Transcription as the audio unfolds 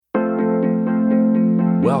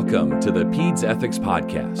Welcome to the Peds Ethics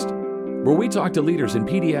Podcast, where we talk to leaders in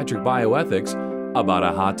pediatric bioethics about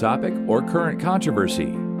a hot topic or current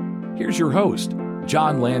controversy. Here's your host,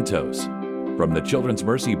 John Lantos, from the Children's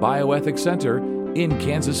Mercy Bioethics Center in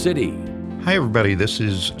Kansas City. Hi, everybody. This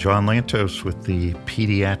is John Lantos with the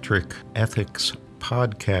Pediatric Ethics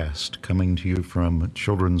Podcast, coming to you from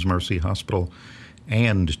Children's Mercy Hospital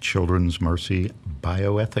and Children's Mercy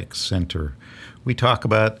Bioethics Center. We talk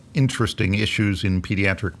about interesting issues in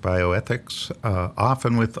pediatric bioethics,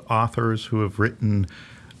 often with authors who have written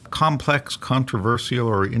complex, controversial,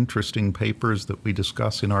 or interesting papers that we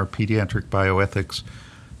discuss in our pediatric bioethics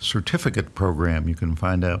certificate program. You can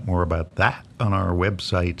find out more about that on our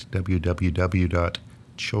website,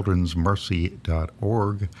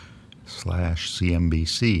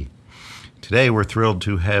 www.childrensmercy.org/CMBC. Today, we're thrilled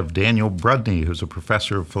to have Daniel Brudney, who's a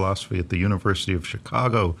professor of philosophy at the University of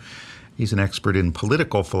Chicago. He's an expert in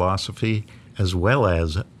political philosophy as well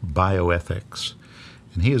as bioethics.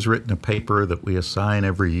 And he has written a paper that we assign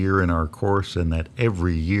every year in our course and that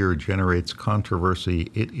every year generates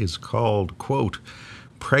controversy. It is called, quote,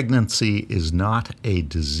 "Pregnancy is Not a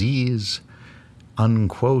Disease,"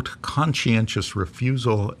 unquote, "Conscientious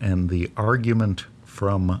Refusal and the Argument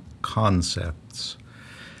from Concepts."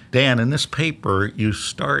 Dan, in this paper, you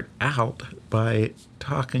start out by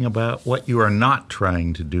talking about what you are not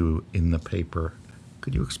trying to do in the paper.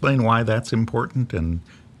 Could you explain why that's important and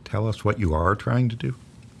tell us what you are trying to do?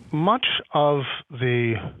 Much of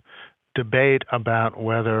the debate about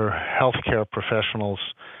whether healthcare professionals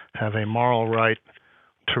have a moral right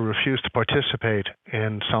to refuse to participate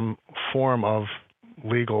in some form of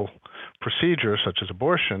legal procedure, such as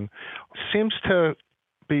abortion, seems to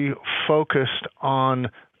be focused on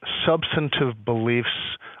substantive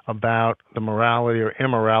beliefs about the morality or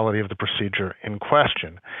immorality of the procedure in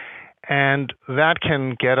question. And that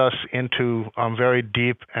can get us into very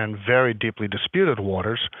deep and very deeply disputed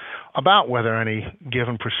waters about whether any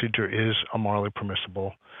given procedure is a morally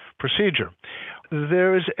permissible procedure.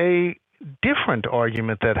 There is a different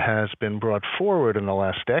argument that has been brought forward in the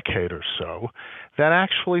last decade or so that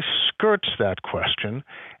actually skirts that question,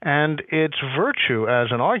 and its virtue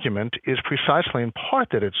as an argument is precisely in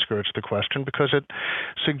part that it skirts the question because it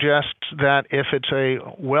suggests that if it's a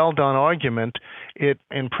well-done argument, it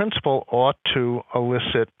in principle ought to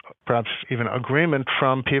elicit perhaps even agreement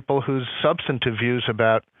from people whose substantive views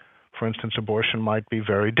about, for instance, abortion might be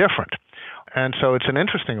very different. And so it's an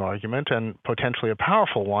interesting argument and potentially a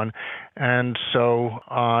powerful one. And so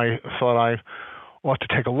I thought I ought to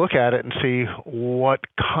take a look at it and see what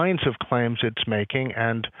kinds of claims it's making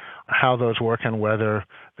and how those work and whether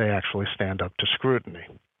they actually stand up to scrutiny.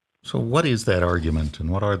 So what is that argument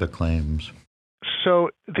and what are the claims?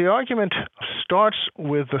 So the argument starts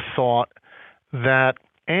with the thought that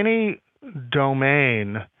any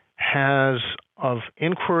domain of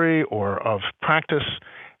inquiry or of practice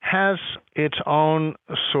has its own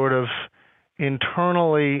sort of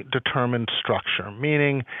internally determined structure,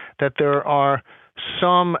 meaning that there are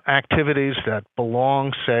some activities that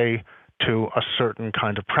belong, say, to a certain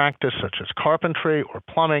kind of practice, such as carpentry or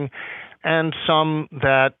plumbing, and some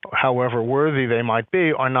that, however worthy they might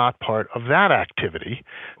be, are not part of that activity.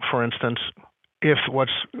 For instance, if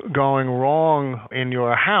what's going wrong in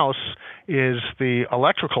your house is the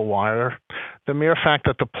electrical wire, the mere fact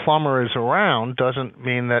that the plumber is around doesn't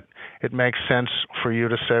mean that it makes sense for you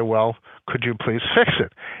to say, well, could you please fix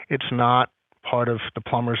it? It's not part of the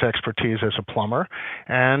plumber's expertise as a plumber,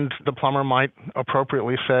 and the plumber might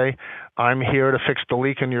appropriately say, I'm here to fix the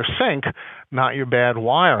leak in your sink, not your bad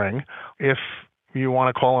wiring. If you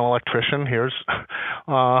want to call an electrician, here's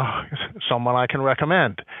someone I can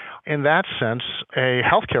recommend. In that sense, a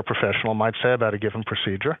healthcare professional might say about a given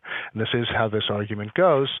procedure, and this is how this argument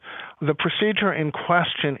goes, the procedure in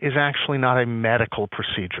question is actually not a medical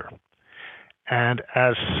procedure. And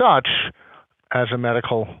as such, as a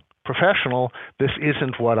medical professional, this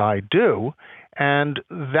isn't what I do. And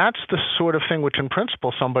that's the sort of thing which in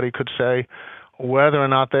principle somebody could say whether or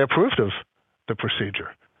not they approved of the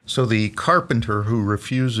procedure. So the carpenter who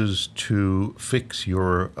refuses to fix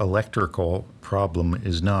your electrical problem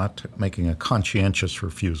is not making a conscientious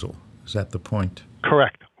refusal. Is that the point?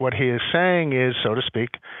 Correct. What he is saying is, so to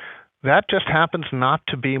speak, that just happens not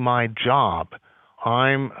to be my job.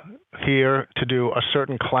 I'm here to do a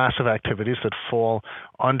certain class of activities that fall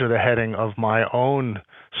under the heading of my own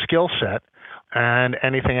skill set, and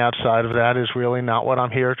anything outside of that is really not what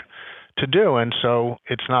I'm here to do. And so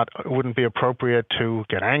it wouldn't be appropriate to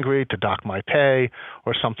get angry, to dock my pay,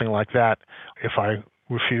 or something like that if I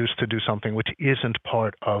refuse to do something which isn't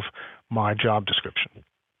part of my job description.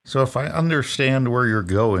 So if I understand where you're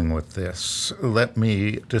going with this, let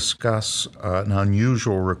me discuss an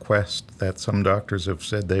unusual request that some doctors have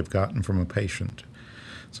said they've gotten from a patient.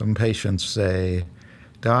 Some patients say,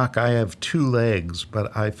 "Doc, I have 2 legs,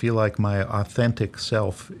 but I feel like my authentic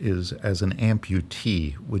self is as an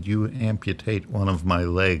amputee. Would you amputate one of my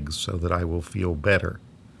legs so that I will feel better?"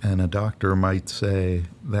 And a doctor might say,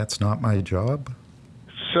 "That's not my job."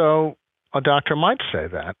 So a doctor might say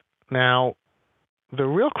that. Now, the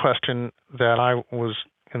real question that I was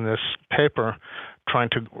in this paper trying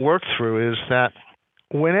to work through is that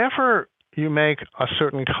whenever you make a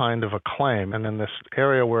certain kind of a claim, and in this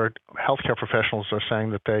area where healthcare professionals are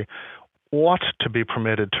saying that they ought to be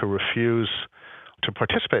permitted to refuse to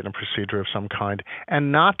participate in a procedure of some kind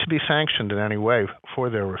and not to be sanctioned in any way for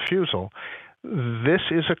their refusal, this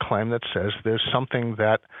is a claim that says there's something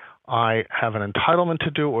that I have an entitlement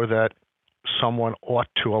to do or that someone ought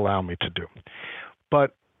to allow me to do.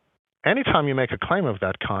 But anytime you make a claim of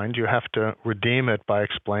that kind, you have to redeem it by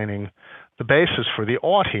explaining the basis for the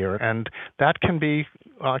ought here, and that can be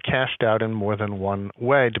cashed out in more than one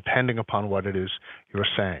way, depending upon what it is you're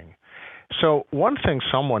saying. So one thing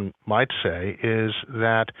someone might say is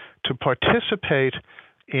that to participate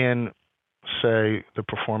in, say, the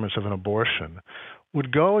performance of an abortion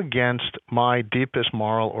would go against my deepest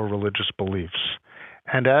moral or religious beliefs,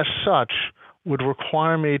 and as such would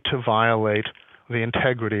require me to violate the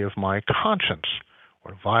integrity of my conscience,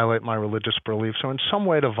 or violate my religious beliefs, or in some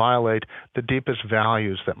way to violate the deepest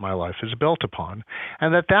values that my life is built upon,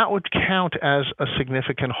 and that would count as a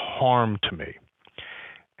significant harm to me.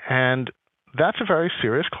 And that's a very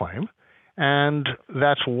serious claim, and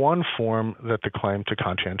that's one form that the claim to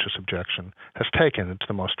conscientious objection has taken. It's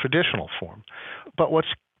the most traditional form. But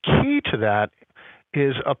what's key to that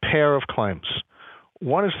is a pair of claims.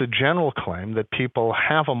 One is the general claim that people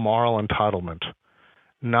have a moral entitlement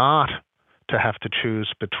not to have to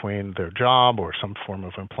choose between their job or some form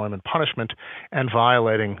of employment punishment and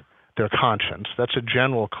violating their conscience. That's a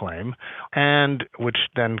general claim, and which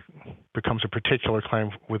then becomes a particular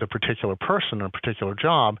claim with a particular person or a particular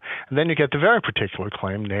job. And then you get the very particular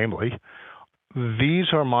claim, namely,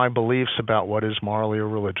 these are my beliefs about what is morally or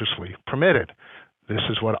religiously permitted. This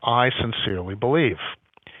is what I sincerely believe.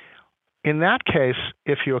 In that case,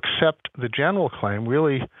 if you accept the general claim,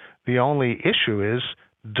 really the only issue is,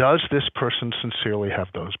 does this person sincerely have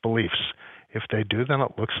those beliefs? If they do, then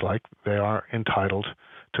it looks like they are entitled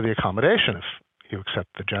to the accommodation. If you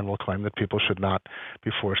accept the general claim that people should not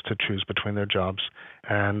be forced to choose between their jobs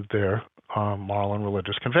and their moral and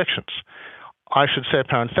religious convictions. I should say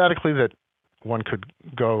parenthetically that one could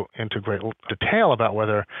go into great detail about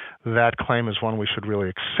whether that claim is one we should really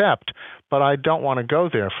accept, but I don't want to go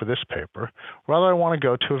there for this paper. Rather, I want to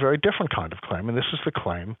go to a very different kind of claim, and this is the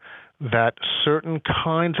claim that certain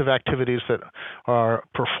kinds of activities that are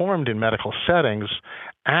performed in medical settings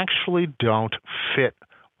actually don't fit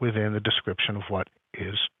within the description of what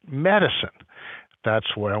is medicine.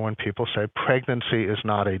 That's where when people say pregnancy is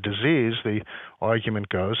not a disease, the argument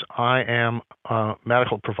goes, I am a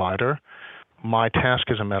medical provider. My task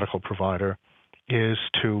as a medical provider is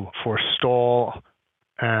to forestall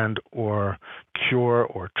and or cure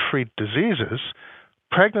or treat diseases.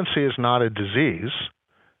 Pregnancy is not a disease.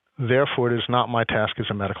 Therefore, it is not my task as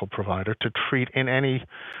a medical provider to treat in any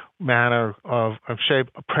manner of shape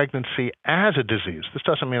a pregnancy as a disease. This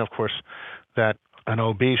doesn't mean, of course, that an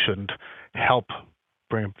OB shouldn't help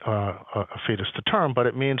bring a fetus to term, but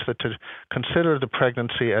it means that to consider the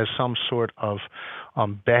pregnancy as some sort of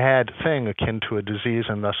bad thing akin to a disease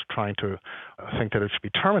and thus trying to think that it should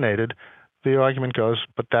be terminated, the argument goes,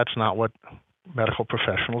 but that's not what medical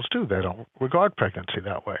professionals do. They don't regard pregnancy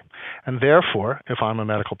that way. And therefore, if I'm a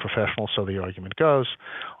medical professional, so the argument goes,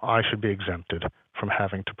 I should be exempted from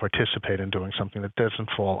having to participate in doing something that doesn't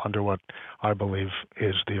fall under what I believe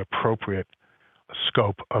is the appropriate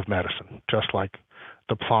scope of medicine, just like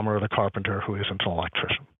the plumber or the carpenter who isn't an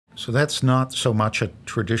electrician. So that's not so much a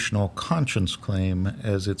traditional conscience claim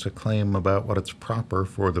as it's a claim about what it's proper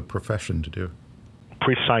for the profession to do.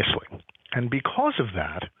 Precisely. And because of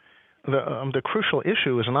that, the crucial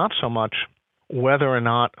issue is not so much whether or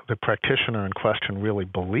not the practitioner in question really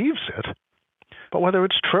believes it, but whether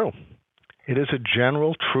it's true. It is a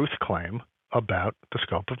general truth claim about the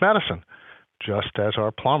scope of medicine, just as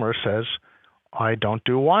our plumber says, I don't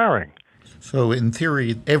do wiring. So in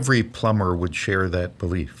theory, every plumber would share that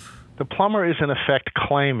belief. The plumber is in effect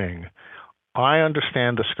claiming, I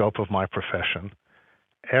understand the scope of my profession.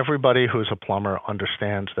 Everybody who's a plumber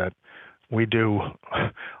understands that we do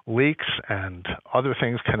leaks and other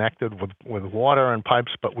things connected with water and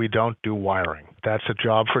pipes, but we don't do wiring. That's a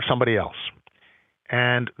job for somebody else.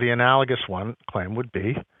 And the analogous claim would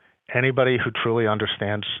be anybody who truly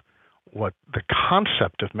understands what the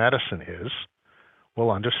concept of medicine is will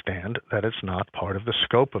understand that it's not part of the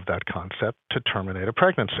scope of that concept to terminate a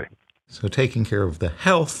pregnancy. So taking care of the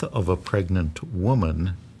health of a pregnant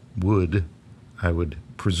woman would, I would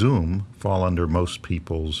presume, fall under most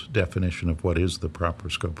people's definition of what is the proper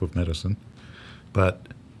scope of medicine. But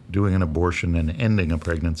doing an abortion and ending a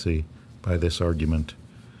pregnancy, by this argument,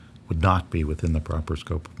 would not be within the proper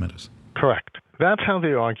scope of medicine. Correct. That's how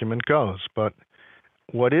the argument goes. But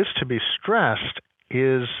what is to be stressed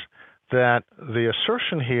is that the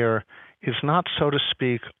assertion here is not, so to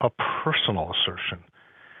speak, a personal assertion.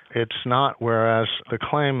 It's not, whereas the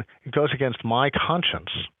claim it goes against my conscience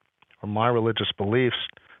or my religious beliefs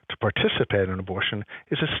to participate in abortion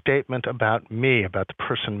is a statement about me, about the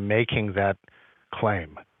person making that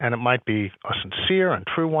claim. And it might be a sincere and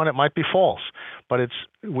true one, it might be false, but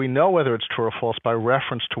we know whether it's true or false by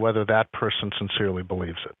reference to whether that person sincerely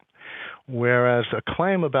believes it. Whereas a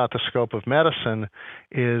claim about the scope of medicine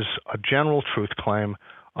is a general truth claim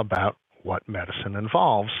about what medicine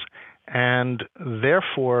involves, and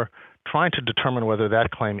therefore trying to determine whether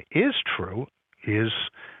that claim is true is,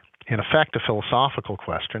 in effect, a philosophical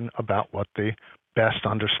question about what the best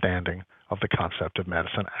understanding of the concept of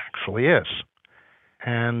medicine actually is.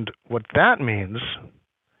 And what that means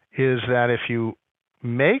is that if you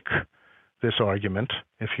make this argument,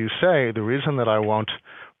 if you say the reason that I won't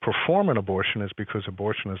perform an abortion is because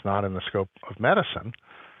abortion is not in the scope of medicine,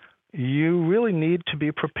 you really need to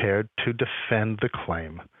be prepared to defend the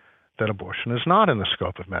claim that abortion is not in the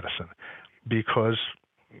scope of medicine, because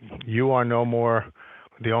you are no more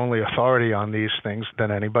the only authority on these things than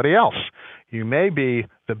anybody else. You may be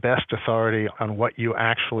the best authority on what you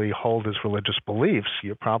actually hold as religious beliefs.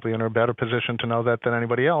 You're probably in a better position to know that than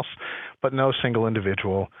anybody else, but no single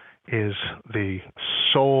individual is the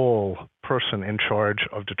sole person in charge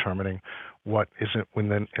of determining what isn't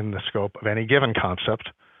in the scope of any given concept,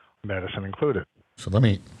 medicine included. So let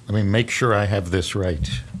me make sure I have this right.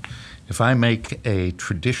 If I make a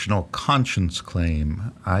traditional conscience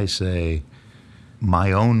claim, I say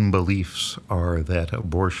my own beliefs are that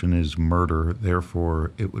abortion is murder,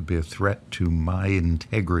 therefore it would be a threat to my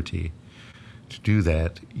integrity. To do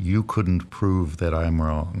that, you couldn't prove that I'm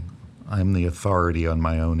wrong. I'm the authority on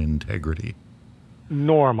my own integrity.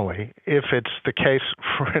 Normally, if it's the case,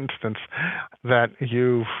 for instance, that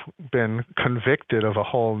you've been convicted of a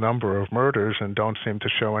whole number of murders and don't seem to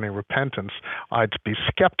show any repentance, I'd be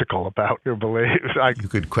skeptical about your beliefs. You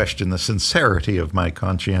could question the sincerity of my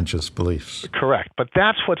conscientious beliefs. Correct. But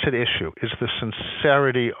that's what's at issue, is the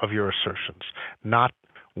sincerity of your assertions, not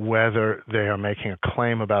whether they are making a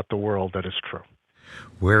claim about the world that is true.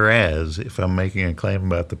 Whereas, if I'm making a claim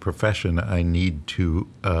about the profession, I need to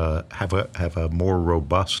have a more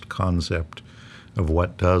robust concept of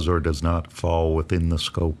what does or does not fall within the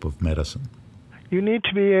scope of medicine. You need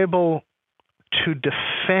to be able to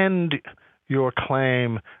defend your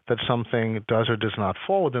claim that something does or does not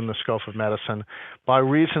fall within the scope of medicine by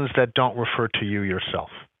reasons that don't refer to you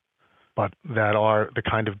yourself, but that are the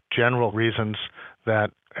kind of general reasons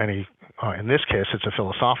that in this case, it's a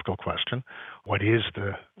philosophical question. What is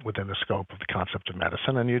within the scope of the concept of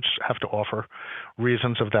medicine? And you just have to offer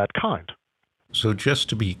reasons of that kind. So just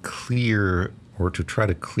to be clear, or to try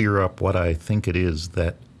to clear up what I think it is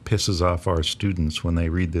that pisses off our students when they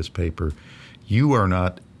read this paper, you are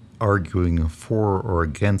not arguing for or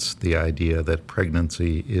against the idea that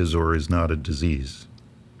pregnancy is or is not a disease.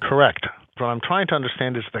 Correct. What I'm trying to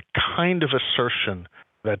understand is the kind of assertion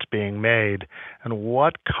that's being made and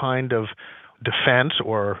what kind of defense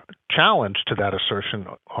or challenge to that assertion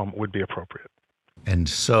would be appropriate. And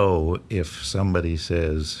so if somebody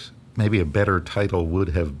says, maybe a better title would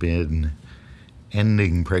have been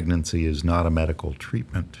ending pregnancy is not a medical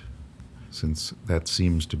treatment, since that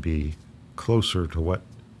seems to be closer to what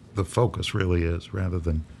the focus really is rather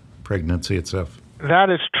than pregnancy itself.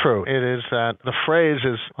 That is true. It is that the phrase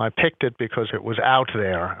is, I picked it because it was out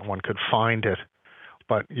there and one could find it.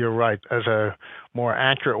 But you're right. As a more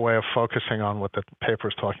accurate way of focusing on what the paper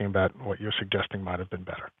is talking about, what you're suggesting might have been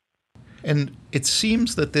better. And it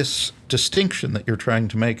seems that this distinction that you're trying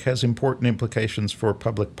to make has important implications for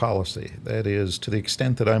public policy. That is, to the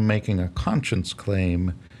extent that I'm making a conscience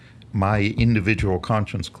claim, my individual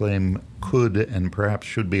conscience claim could and perhaps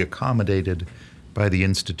should be accommodated by the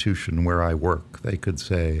institution where I work. They could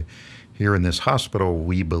say, here in this hospital,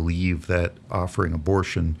 we believe that offering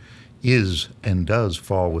abortion is and does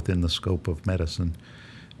fall within the scope of medicine.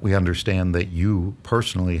 We understand that you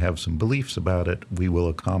personally have some beliefs about it. We will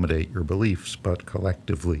accommodate your beliefs, but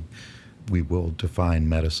collectively, we will define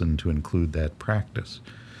medicine to include that practice.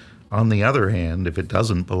 On the other hand, if it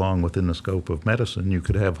doesn't belong within the scope of medicine, you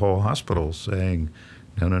could have whole hospitals saying,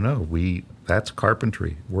 no, that's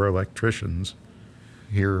carpentry. We're electricians.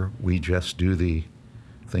 Here we just do the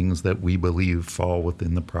things that we believe fall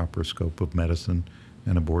within the proper scope of medicine,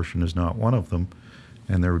 and abortion is not one of them.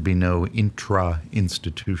 And there would be no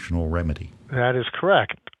intra-institutional remedy. That is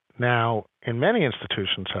correct. Now, in many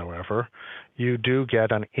institutions, however, you do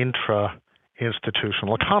get an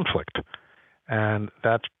intra-institutional conflict. And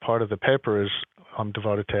that part of the paper is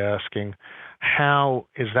devoted to asking, how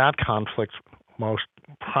is that conflict most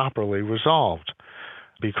properly resolved?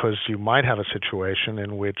 Because you might have a situation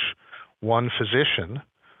in which one physician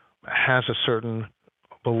has a certain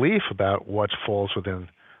belief about what falls within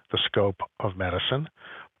the scope of medicine,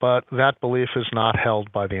 but that belief is not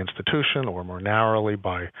held by the institution, or more narrowly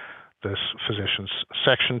by this physician's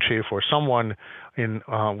section chief or someone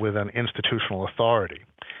with an institutional authority.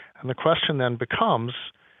 And the question then becomes,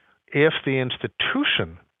 if the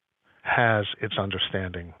institution has its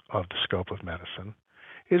understanding of the scope of medicine,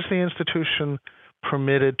 is the institution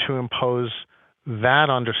permitted to impose that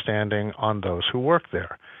understanding on those who work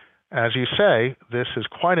there? As you say, this is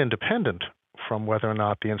quite independent from whether or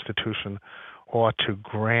not the institution ought to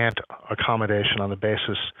grant accommodation on the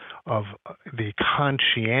basis of the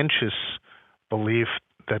conscientious belief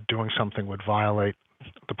that doing something would violate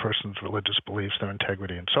the person's religious beliefs, their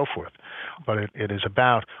integrity, and so forth. But it is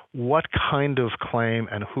about what kind of claim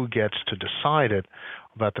and who gets to decide it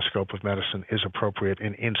about the scope of medicine is appropriate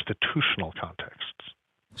in institutional contexts.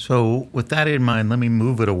 So with that in mind, let me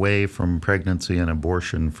move it away from pregnancy and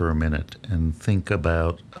abortion for a minute and think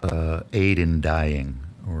about aid in dying,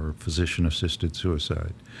 or physician-assisted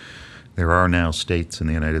suicide. There are now states in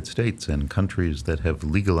the United States and countries that have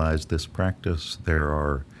legalized this practice. There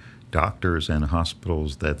are doctors and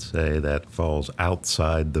hospitals that say that falls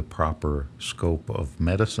outside the proper scope of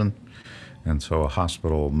medicine. And so a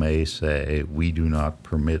hospital may say, we do not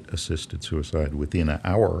permit assisted suicide within an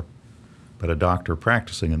hour, but a doctor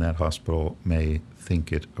practicing in that hospital may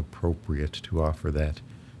think it appropriate to offer that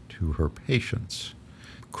to her patients.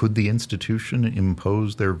 Could the institution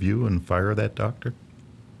impose their view and fire that doctor?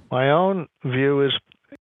 My own view is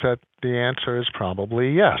that the answer is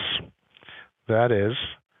probably yes. That is,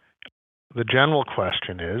 the general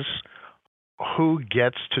question is, who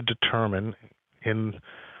gets to determine in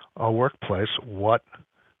a workplace what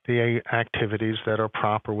the activities that are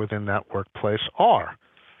proper within that workplace are?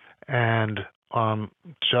 And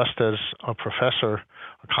just as a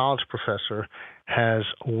college professor has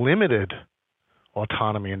limited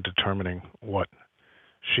autonomy in determining what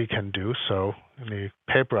she can do. So in the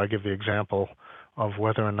paper, I give the example of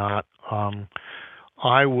whether or not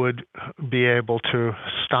I would be able to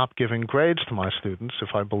stop giving grades to my students if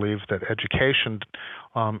I believe that education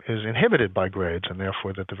is inhibited by grades, and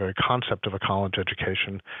therefore that the very concept of a college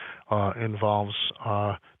education involves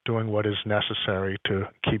doing what is necessary to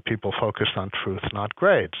keep people focused on truth, not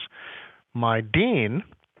grades. My dean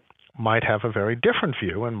might have a very different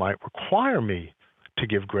view and might require me to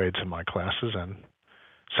give grades in my classes and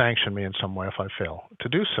sanction me in some way if I fail to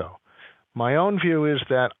do so. My own view is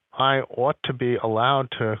that I ought to be allowed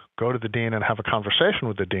to go to the dean and have a conversation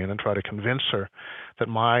with the dean and try to convince her that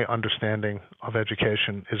my understanding of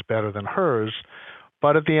education is better than hers.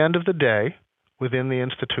 But at the end of the day, within the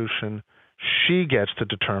institution, she gets to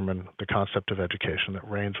determine the concept of education that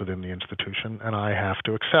reigns within the institution, and I have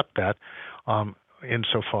to accept that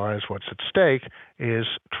insofar as what's at stake is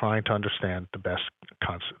trying to understand the best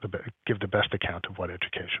give the best account of what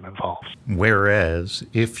education involves. Whereas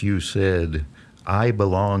if you said, I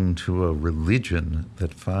belong to a religion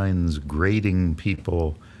that finds grading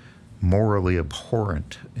people morally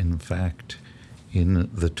abhorrent. In fact, in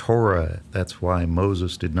the Torah, that's why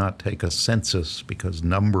Moses did not take a census, because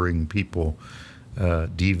numbering people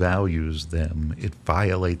devalues them. It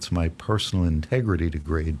violates my personal integrity to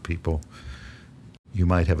grade people. You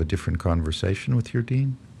might have a different conversation with your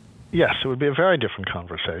dean? Yes, it would be a very different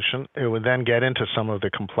conversation. It would then get into some of the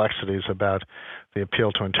complexities about the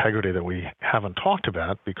appeal to integrity that we haven't talked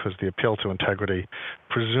about, because the appeal to integrity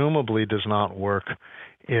presumably does not work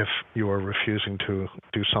if you are refusing to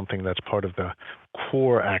do something that's part of the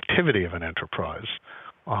core activity of an enterprise.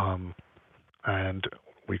 And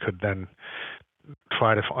we could then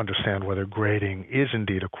try to understand whether grading is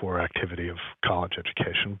indeed a core activity of college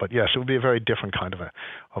education. But yes, it would be a very different kind of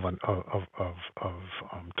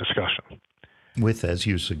discussion. With, as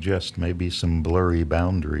you suggest, maybe some blurry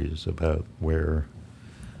boundaries about where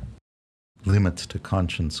limits to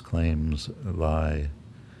conscience claims lie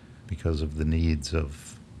because of the needs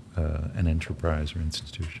of an enterprise or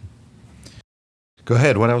institution. Go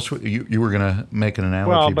ahead. What else? You were going to make an analogy.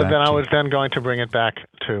 Well, but then I was to... then going to bring it back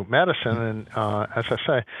to medicine. And as I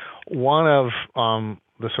say, one of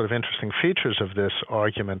the sort of interesting features of this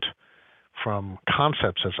argument from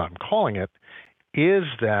concepts, as I'm calling it, is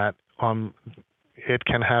that it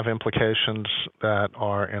can have implications that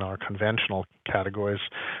are in our conventional categories,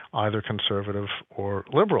 either conservative or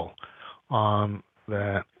liberal. So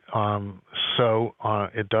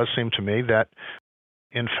it does seem to me that,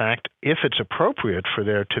 in fact, if it's appropriate for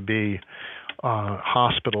there to be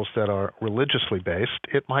hospitals that are religiously based,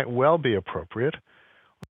 it might well be appropriate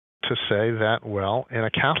to say that, well, in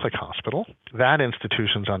a Catholic hospital, that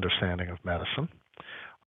institution's understanding of medicine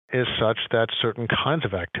is such that certain kinds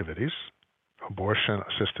of activities, abortion,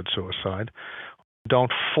 assisted suicide,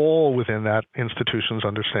 don't fall within that institution's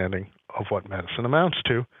understanding of what medicine amounts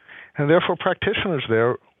to. And therefore, practitioners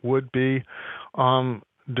there would be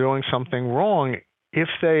doing something wrong if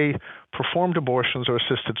they performed abortions or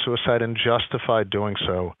assisted suicide and justified doing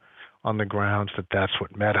so on the grounds that that's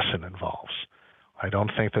what medicine involves. I don't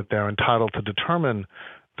think that they're entitled to determine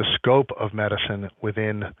the scope of medicine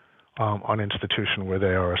within an institution where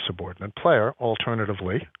they are a subordinate player.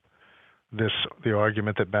 Alternatively, the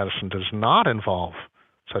argument that medicine does not involve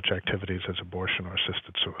such activities as abortion or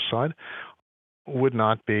assisted suicide would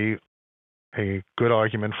not be a good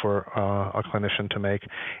argument for a clinician to make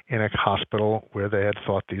in a hospital where they had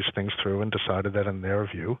thought these things through and decided that, in their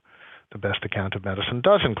view, the best account of medicine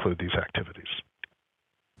does include these activities.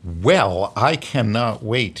 Well, I cannot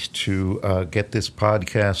wait to get this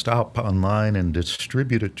podcast up online and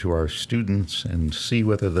distribute it to our students and see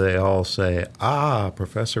whether they all say,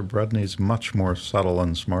 Professor Brudney's much more subtle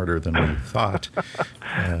and smarter than we thought.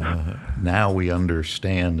 Now we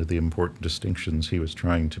understand the important distinctions he was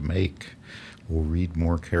trying to make. We'll read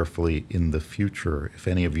more carefully in the future. If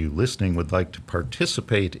any of you listening would like to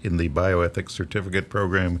participate in the bioethics certificate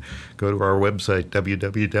program, go to our website,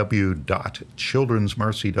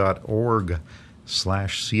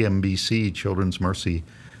 www.childrensmercy.org/CMBC, Children's Mercy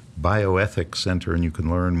Bioethics Center, and you can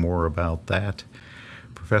learn more about that.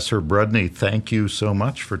 Professor Brudney, thank you so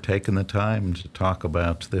much for taking the time to talk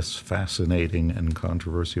about this fascinating and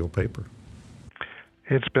controversial paper.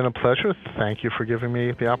 It's been a pleasure. Thank you for giving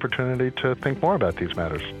me the opportunity to think more about these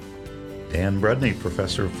matters. Dan Brudney,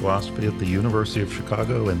 Professor of Philosophy at the University of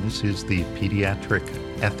Chicago, and this is the Pediatric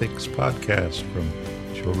Ethics Podcast from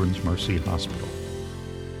Children's Mercy Hospital.